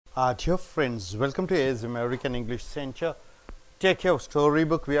Dear friends, welcome to AS American English Center. Take your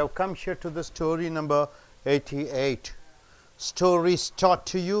storybook. We have come here to the story number 88. Stories taught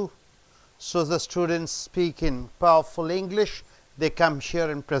to you. So the students speak in powerful English. They come here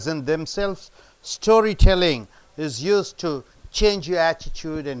and present themselves. Storytelling is used to change your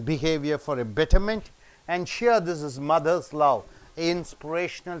attitude and behavior for a betterment. And here this is Mother's Love,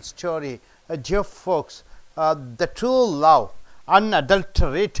 inspirational story. Dear folks, the true love,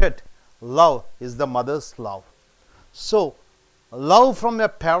 unadulterated love, is the mother's love. So love from your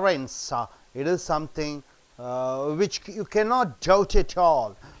parents, it is something which you cannot doubt at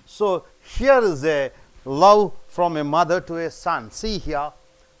all. So here is a love from a mother to a son. See here,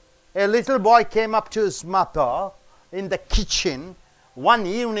 a little boy came up to his mother in the kitchen one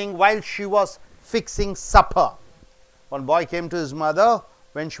evening while she was fixing supper. One boy came to his mother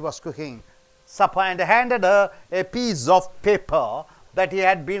when she was cooking supper and handed her a piece of paper that he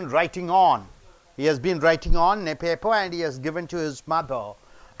had been writing on. He has been writing on a paper and he has given to his mother.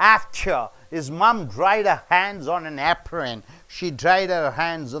 After his mom dried her hands on an apron, she dried her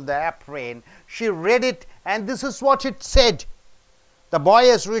hands on the apron. She read it and this is what it said. The boy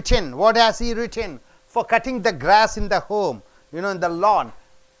has written, what has he written? For cutting the grass in the home, in the lawn,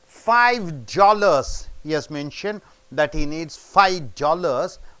 $5. He has mentioned that he needs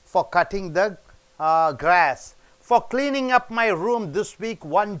 $5 for cutting the grass. For cleaning up my room this week,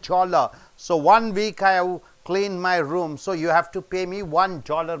 $1. So 1 week I have cleaned my room, so you have to pay me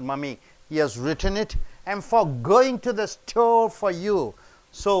 $1, mummy. He has written it. And for going to the store for you.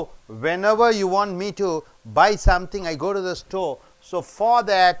 So whenever you want me to buy something, I go to the store. So for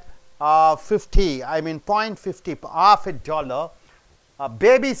that 0.50, half a dollar,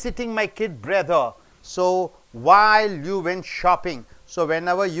 babysitting my kid brother. So while you went shopping, so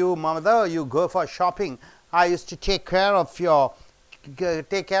whenever you mother you go for shopping, I used to take care of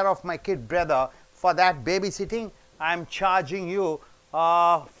my kid brother. For that babysitting, I am charging you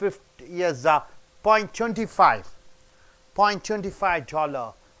 $0.25,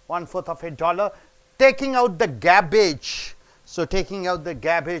 $1/4 of a dollar. Taking out the garbage, so taking out the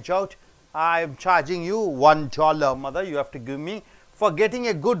garbage out, I am charging you $1, mother. You have to give me. For getting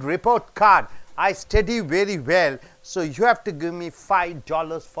a good report card, I study very well, so you have to give me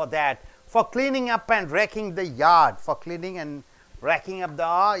 $5 for that. For cleaning up and racking the yard, for cleaning and racking up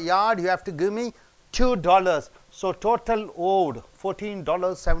the yard, you have to give me $2. So total owed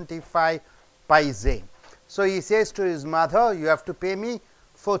 $14.75. So he says to his mother, you have to pay me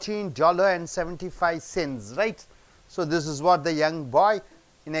 $14.75, right? So this is what the young boy,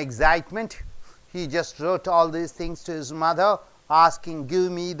 in excitement, he just wrote all these things to his mother, asking, give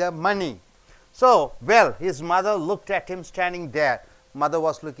me the money. So, well, his mother looked at him standing there. Mother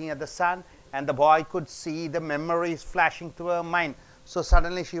was looking at the son and the boy could see the memories flashing through her mind. So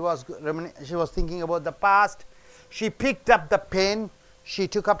suddenly she was thinking about the past. She picked up the pen. She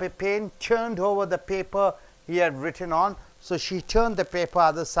took up a pen, turned over the paper he had written on. So she turned the paper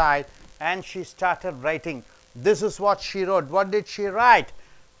other side and she started writing. This is what she wrote. What did she write?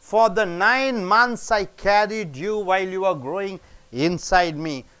 For the 9 months I carried you while you were growing inside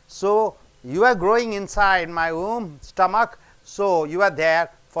me. So you are growing inside my womb, stomach. So you are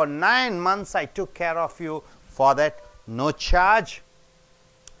there for 9 months. I took care of you. For that, no charge.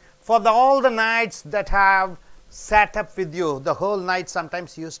 For all the nights that I have sat up with you, the whole night,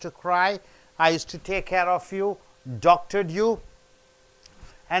 sometimes you used to cry. I used to take care of you, doctored you,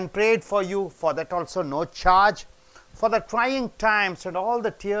 and prayed for you. For that also, no charge. For the trying times and all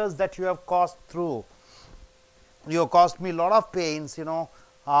the tears that you have caused through, you have caused me a lot of pains,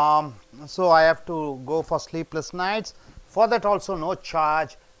 so I have to go for sleepless nights. For that also no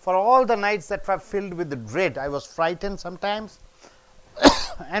charge. For all the nights that were filled with dread, I was frightened sometimes.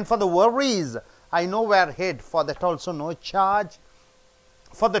 And for the worries I nowhere hid, for that also no charge.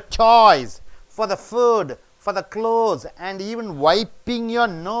 For the toys, for the food, for the clothes, and even wiping your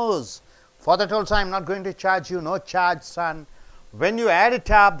nose, for that also I am not going to charge you. No charge, son. When you add it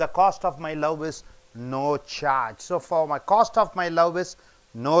up, the cost of my love is no charge. So for my cost of my love is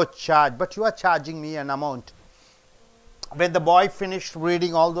no charge, but you are charging me an amount. When the boy finished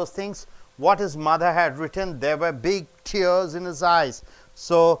reading all those things, what his mother had written, there were big tears in his eyes.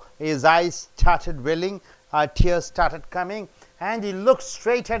 So his eyes started welling, tears started coming, and he looked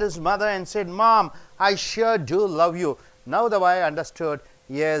straight at his mother and said, Mom, I sure do love you. Now the boy understood,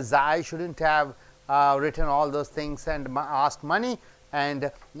 yes, I shouldn't have written all those things and asked money. And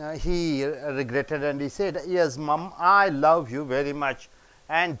he regretted and he said, yes, Mom, I love you very much.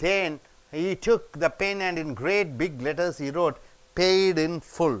 And then he took the pen and in great big letters he wrote, paid in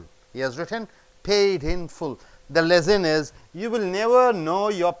full. He has written, paid in full. The lesson is you will never know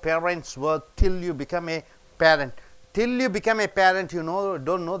your parents' worth till you become a parent. Till you become a parent, you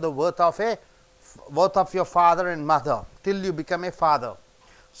don't know the worth of your father and mother till you become a father.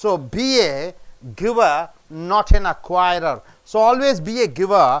 So be a giver, not an acquirer. So always be a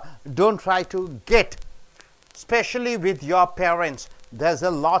giver, don't try to get. Especially with your parents, there's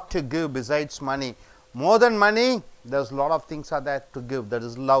a lot to give besides money. More than money, there's a lot of things are there to give. That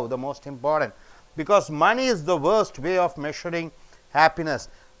is love, the most important. Because money is the worst way of measuring happiness.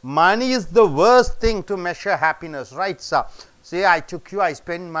 Money is the worst thing to measure happiness, right, sir? Say I took you, I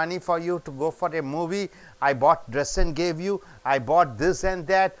spent money for you to go for a movie, I bought dress and gave you, I bought this and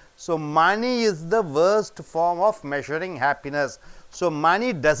that. So money is the worst form of measuring happiness. So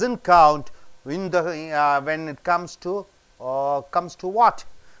money doesn't count in the when it comes to what?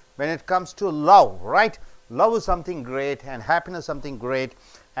 When it comes to love, right? Love is something great and happiness something great,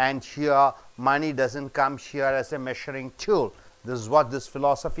 and here money doesn't come here as a measuring tool. This is what this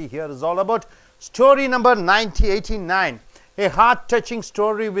philosophy here is all about. Story number 89, a heart-touching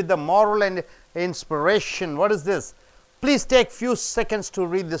story with the moral and inspiration. What is this? Please take few seconds to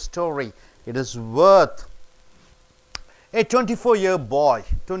read the story. It is worth. A 24-year-old boy,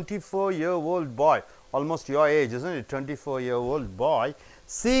 24-year-old boy, almost your age, isn't it? 24-year-old boy,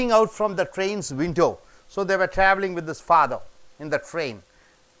 seeing out from the train's window. So they were traveling with his father in the train.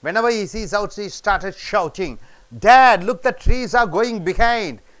 Whenever he sees out, he started shouting, "Dad, look, the trees are going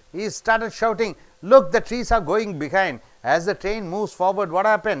behind." He started shouting, "Look, the trees are going behind." As the train moves forward, what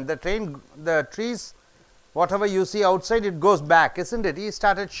happened? The trees, whatever you see outside, it goes back, isn't it? He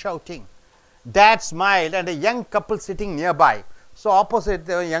started shouting. Dad smiled, and a young couple sitting nearby. So opposite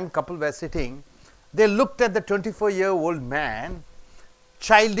the young couple were sitting. They looked at the 24-year-old man.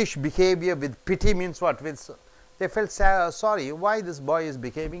 Childish behavior with pity means what? They felt sorry, why this boy is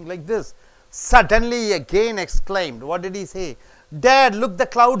behaving like this. Suddenly he again exclaimed. What did he say? "Dad, look, the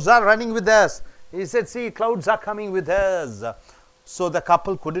clouds are running with us." He said, "See, clouds are coming with us." So the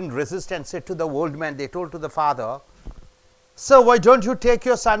couple couldn't resist and said to the old man, they told to the father, "Sir, why don't you take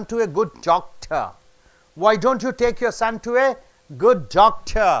your son to a good doctor? Why don't you take your son to a good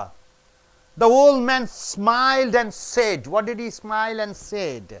doctor?" The old man smiled and said, what did he smile and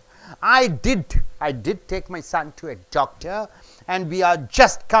said? I did take my son to a doctor, and we are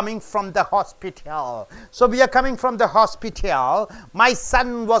just coming from the hospital. So we are coming from the hospital. My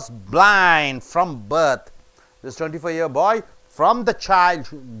son was blind from birth. This 24-year-old boy, from the child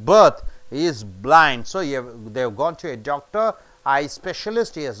birth, he is blind. So they have gone to a doctor, eye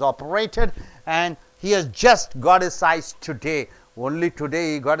specialist. He has operated, and he has just got his eyes today. Only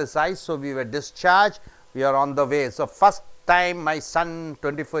today he got his eyes. So we were discharged. We are on the way. So first time my son,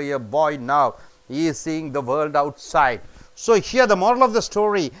 24-year-old boy, now he is seeing the world outside. So here the moral of the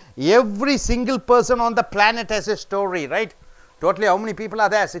story, every single person on the planet has a story, right? Totally how many people are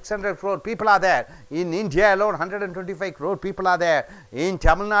there? 600 crore people are there. In India alone 125 crore people are there. In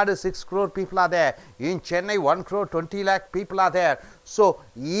Tamil Nadu 6 crore people are there. In Chennai 1 crore 20 lakh people are there. So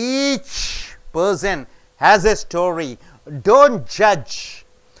each person has a story. Don't judge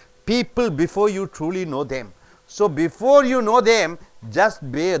people before you truly know them. So before you know them, just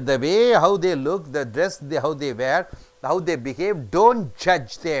the way how they look, the dress, how they wear, how they behave, don't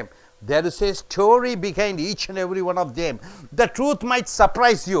judge them. There is a story behind each and every one of them. The truth might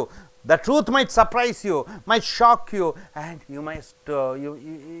surprise you. The truth might surprise you, might shock you, and you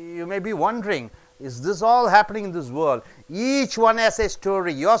may be wondering, is this all happening in this world? Each one has a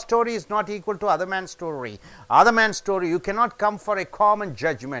story. Your story is not equal to other man's story. Other man's story, you cannot come for a common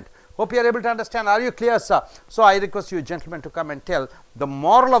judgment. Hope you are able to understand. Are you clear, sir? So I request you gentlemen to come and tell the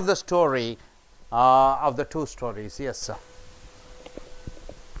moral of the story of the two stories. Yes, sir.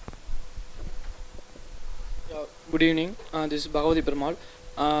 Good evening. This is Bhagavati Perumal.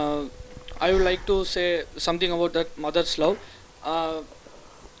 I would like to say something about that mother's love.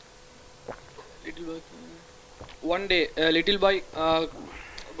 One day, a little boy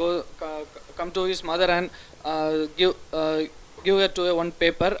come to his mother and give her to one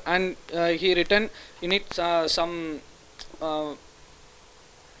paper, and he written in it some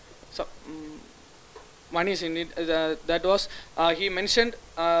money is in it. That was he mentioned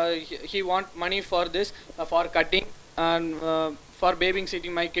he want money for this, for cutting and for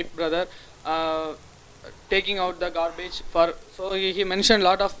babysitting my kid brother, taking out the garbage for. So he mentioned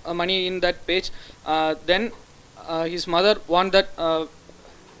lot of money in that page. Then his mother want that.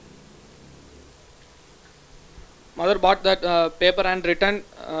 Mother bought that paper and written.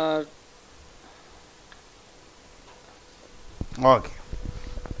 Okay.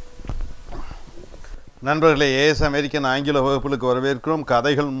 நண்பர்களே, as American ஆங்கில வகுப்புகளுக்கு வரவேற்கிறோம்.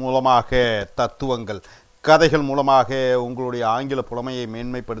 கதைகள் மூலமாக தத்துவங்கள், கதைகள் மூலமாக உங்களுடைய ஆங்கில புலமையை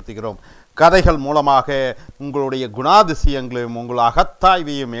மேன்மைப்படுத்துகிறோம். கதைகள் மூலமாக உங்களுடைய குணாதிசயங்களையும் உங்கள்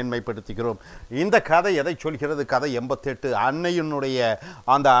அகத்தாய்வையும் மேன்மைப்படுத்துகிறோம். இந்த கதை எதை சொல்கிறது? கதை 88 அன்னையினுடைய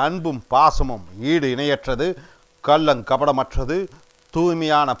அந்த அன்பும் பாசமும் ஈடு இணையற்றது, கள்ளங்கபடமற்றது,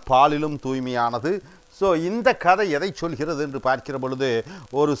 தூய்மையான பாலிலும் தூய்மையானது. ஸோ இந்த கதை எதை சொல்கிறது என்று பார்க்கிற பொழுது,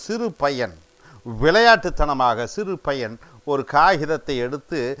 ஒரு சிறு பையன் விளையாட்டுத்தனமாக சிறு பையன் ஒரு காகிதத்தை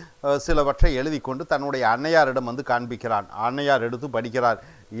எடுத்து சிலவற்றை எழுதி கொண்டு தன்னுடைய அன்னையாரிடம் வந்து காண்பிக்கிறான். அன்னையார் எடுத்து படிக்கிறார்.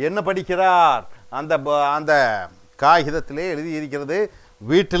 என்ன படிக்கிறார்? அந்த காகிதத்திலே எழுதியிருக்கிறது,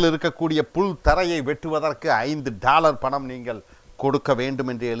 வீட்டில் இருக்கக்கூடிய புல் தரையை வெட்டுவதற்கு $5 பணம் நீங்கள் கொடுக்க வேண்டும்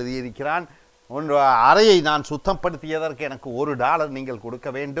என்று எழுதியிருக்கிறான். அறையை நான் சுத்தப்படுத்தியதற்கு எனக்கு $1 நீங்கள் கொடுக்க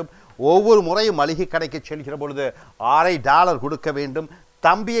வேண்டும். ஒவ்வொரு முறையும் மளிகை கடைக்கு செல்கிற பொழுது $1/2 கொடுக்க வேண்டும்.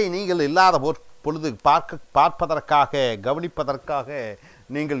 தம்பியை நீங்கள் இல்லாத பொழுது பார்ப்பதற்காக கவனிப்பதற்காக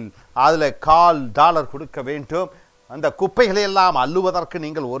நீங்கள் அதில் $1/4 கொடுக்க வேண்டும். அந்த குப்பைகளை எல்லாம் அள்ளுவதற்கு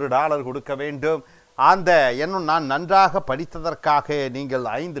நீங்கள் $1 கொடுக்க வேண்டும். இன்னும் நான் நன்றாக படித்ததற்காக நீங்கள்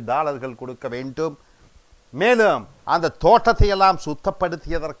 $5 கொடுக்க வேண்டும். மேலும் அந்த தோட்டத்தை எல்லாம்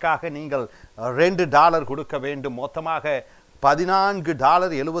சுத்தப்படுத்தியதற்காக நீங்கள் $2 கொடுக்க வேண்டும். மொத்தமாக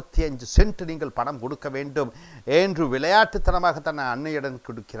 $14.75 நீங்கள் பணம் கொடுக்க வேண்டும் என்று விளையாட்டுத்தனமாக தன்னை அன்னையிடம்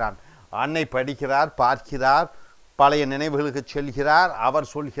கொடுக்கிறான். அன்னை படிக்கிறார், பார்க்கிறார், பழைய நினைவுகளுக்கு செல்கிறார். அவர்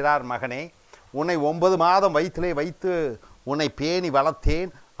சொல்கிறார், மகனே, உன்னை 9 மாதம் வயிற்றிலே வைத்து உன்னை பேணி வளர்த்தேன்,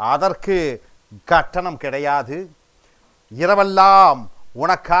 அதற்கு கட்டணம் கிடையாது. இரவெல்லாம்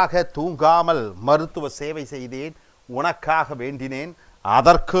உனக்காக தூங்காமல் மருத்துவ சேவை செய்தேன், உனக்காக வேண்டினேன்,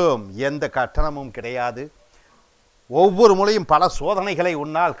 அதற்கும் எந்த கட்டணமும் கிடையாது. ஒவ்வொரு முறையும் பல சோதனைகளை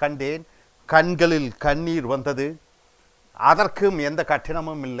உன்னால் கண்டேன், கண்களில் கண்ணீர் வந்தது, அதற்கும் எந்த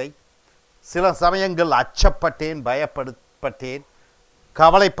கட்டணமும் இல்லை. சில சமயங்கள் அச்சப்பட்டேன், பயப்பட்டேன்,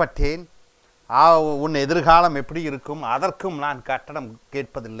 கவலைப்பட்டேன். உன் எதிர்காலம் எப்படி இருக்கும், அதற்கும் நான் கட்டணம்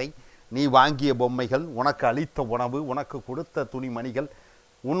கேட்பதில்லை. நீ வாங்கிய பொம்மைகள், உனக்கு அளித்த உணவு, உனக்கு கொடுத்த துணிமணிகள்,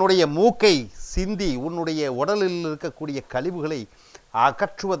 உன்னுடைய மூக்கை சிந்தி உன்னுடைய உடலில் இருக்கக்கூடிய கழிவுகளை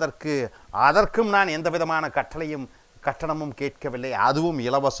அகற்றுவதற்கு, அதற்கும் நான் எந்த விதமான கட்டணமும் கேட்கவில்லை, அதுவும்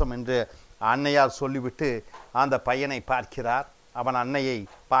இலவசம் என்று அன்னையார் சொல்லிவிட்டு அந்த பையனை பார்க்கிறார். அவன் அன்னையை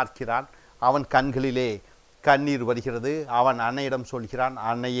பார்க்கிறான். அவன் கண்களிலே கண்ணீர் வருகிறது. அவன் அன்னையிடம் சொல்கிறான்,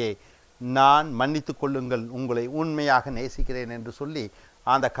 அன்னையே, நான் மன்னித்து கொள்ளுங்கள், உங்களை உண்மையாக நேசிக்கிறேன் என்று சொல்லி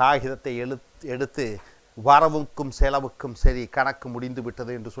அந்த காகிதத்தை எடுத்து வரவுக்கும் செலவுக்கும் சரி கணக்கு முடிந்து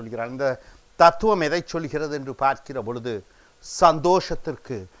விட்டது என்று சொல்கிறான். இந்த தத்துவம் எதை சொல்கிறது என்று பார்க்கிற பொழுது,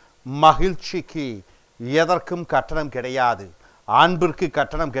 சந்தோஷத்திற்கு, மகிழ்ச்சிக்கு எதற்கும் கட்டணம் கிடையாது, அன்பிற்கு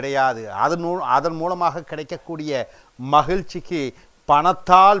கட்டணம் கிடையாது. அதன் மூலமாக கிடைக்கக்கூடிய மகிழ்ச்சிக்கு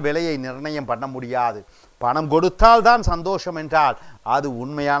பணத்தால் விலையை நிர்ணயம் பண்ண முடியாது. பணம் கொடுத்தால் தான் சந்தோஷம் என்றால் அது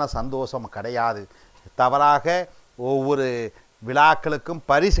உண்மையான சந்தோஷம் கிடையாது. தவறாக ஒவ்வொரு விழாக்களுக்கும்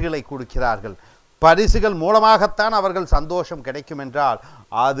பரிசுகளை கொடுக்கிறார்கள். பரிசுகள் மூலமாகத்தான் அவர்கள் சந்தோஷம் கிடைக்கும் என்றால்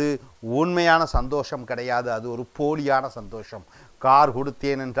அது உண்மையான சந்தோஷம் கிடையாது, அது ஒரு போலியான சந்தோஷம். கார்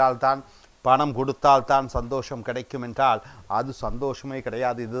கொடுத்தேன் என்றால் தான், பணம் கொடுத்தால் தான் சந்தோஷம் கிடைக்கும் என்றால் அது சந்தோஷமே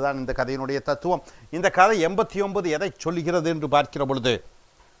கிடையாது. இதுதான் இந்த கதையினுடைய தத்துவம். இந்த கதை 89 எதை சொல்லுகிறது என்று பார்க்கிற பொழுது,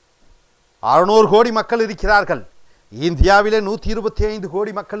 600 கோடி மக்கள் இருக்கிறார்கள், இந்தியாவிலே 125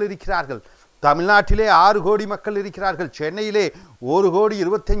 கோடி மக்கள் இருக்கிறார்கள், தமிழ்நாட்டிலே 6 கோடி மக்கள் இருக்கிறார்கள், சென்னையிலே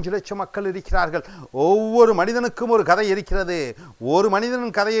 1,25,00,000 மக்கள் இருக்கிறார்கள். ஒவ்வொரு மனிதனுக்கும் ஒரு கதை இருக்கிறது. ஒரு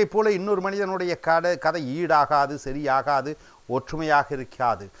மனிதனின் கதையைப் போல இன்னொரு மனிதனுடைய கதை ஈடாகாது, சரியாகாது, ஒற்றுமையாக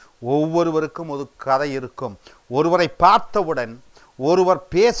இருக்காது. ஒவ்வொருவருக்கும் ஒரு கதை இருக்கும். ஒருவரை பார்த்தவுடன் ஒருவர்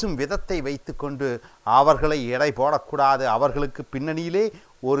பேசும் விதத்தை வைத்து கொண்டு அவர்களை எடை போடக்கூடாது. அவர்களுக்கு பின்னணியிலே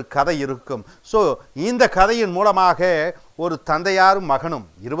ஒரு கதை இருக்கும். ஸோ இந்த கதையின் மூலமாக ஒரு தந்தையாரும் மகனும்,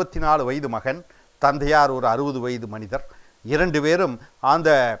 24 வயது மகன், தந்தையார் ஒரு 60 வயது மனிதர், 2 பேரும் அந்த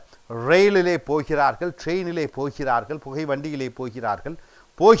ரயிலிலே போகிறார்கள், ட்ரெயினிலே போகிறார்கள், புகை வண்டியிலே போகிறார்கள்.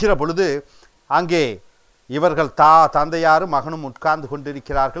 போகிற பொழுது அங்கே இவர்கள் தந்தையாரும் மகனும் உட்கார்ந்து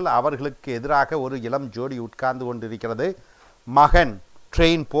கொண்டிருக்கிறார்கள். அவர்களுக்கு எதிராக ஒரு இளம் ஜோடி உட்கார்ந்து கொண்டிருக்கிறது. மகன்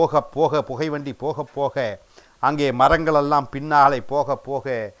ட்ரெயின் போக போக, புகை வண்டி போக போக, அங்கே மரங்களெல்லாம் பின்னாலே போக போக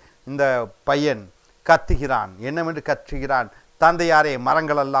இந்த பையன் கத்துகிறான். என்னவென்று கத்துகிறான், தந்தையாரே,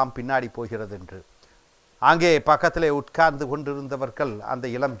 மரங்களெல்லாம் பின்னாடி போகிறது என்று. அங்கே பக்கத்திலே உட்கார்ந்து கொண்டிருந்தவர்கள், அந்த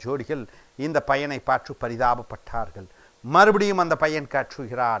இளம் ஜோடிகள், இந்த பையனை பார்த்து பரிதாபப்பட்டார்கள். மறுபடியும் அந்த பையன்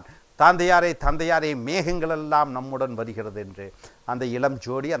கற்றுகிறான், தந்தையாரே, தந்தையாரே, மேகங்களெல்லாம் நம்முடன் வருகிறது என்று. அந்த இளம்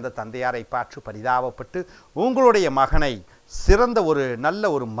ஜோடி அந்த தந்தையாரை பார்த்து பரிதாபப்பட்டு, உங்களுடைய மகனை சிறந்த நல்ல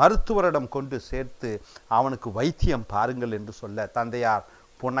ஒரு மருத்துவரிடம் கொண்டு சேர்த்து அவனுக்கு வைத்தியம் பாருங்கள் என்று சொல்ல, தந்தையார்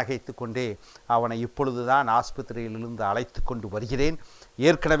புன்னகைத்து கொண்டே, அவனை இப்பொழுதுதான் ஆஸ்பத்திரியிலிருந்து அழைத்து கொண்டு வருகிறேன்,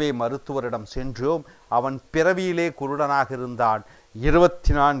 ஏற்கனவே மருத்துவரிடம் சென்றோம். அவன் பிறவியிலே குருடனாக இருந்தான்.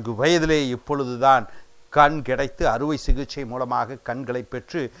 24 வயதிலே இப்பொழுதுதான் கண் கிடைத்து அறுவை சிகிச்சை மூலமாக கண்களை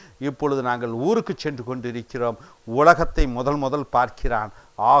பெற்று இப்பொழுது நாங்கள் ஊருக்கு சென்று கொண்டிருக்கிறோம். உலகத்தை முதல் பார்க்கிறான்.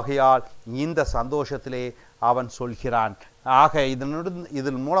 ஆகையால் இந்த சந்தோஷத்திலே அவன் சொல்கிறான். ஆக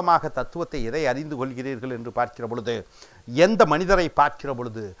இதன் மூலமாக தத்துவத்தை எதை அறிந்து கொள்கிறீர்கள் என்று பார்க்கிற பொழுது, எந்த மனிதரை பார்க்கிற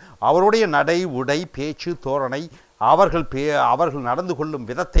பொழுது அவருடைய நடை, உடை, பேச்சு, தோரணை, அவர்கள் நடந்து கொள்ளும்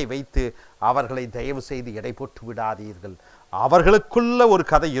விதத்தை வைத்து அவர்களை தயவு செய்து எடை போட்டு விடாதீர்கள். அவர்களுக்குள்ள ஒரு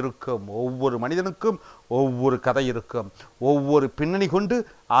கதை இருக்கும். ஒவ்வொரு மனிதனுக்கும் ஒவ்வொரு கதை இருக்கும். ஒவ்வொரு பின்னணி கொண்டு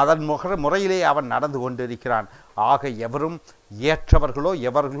அதன் முறையிலே அவன் நடந்து கொண்டிருக்கிறான். ஆக எவரும் ஏற்றவர்களோ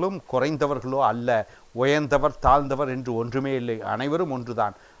எவர்களும் குறைந்தவர்களோ அல்ல. உயர்ந்தவர் தாழ்ந்தவர் என்று ஒன்றுமே இல்லை. அனைவரும்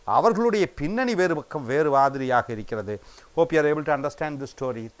ஒன்றுதான். அவர்களுடைய பின்னணி வேறு மாதிரியாக இருக்கிறது. Hope you are able to understand this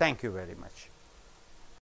story. Thank you very much.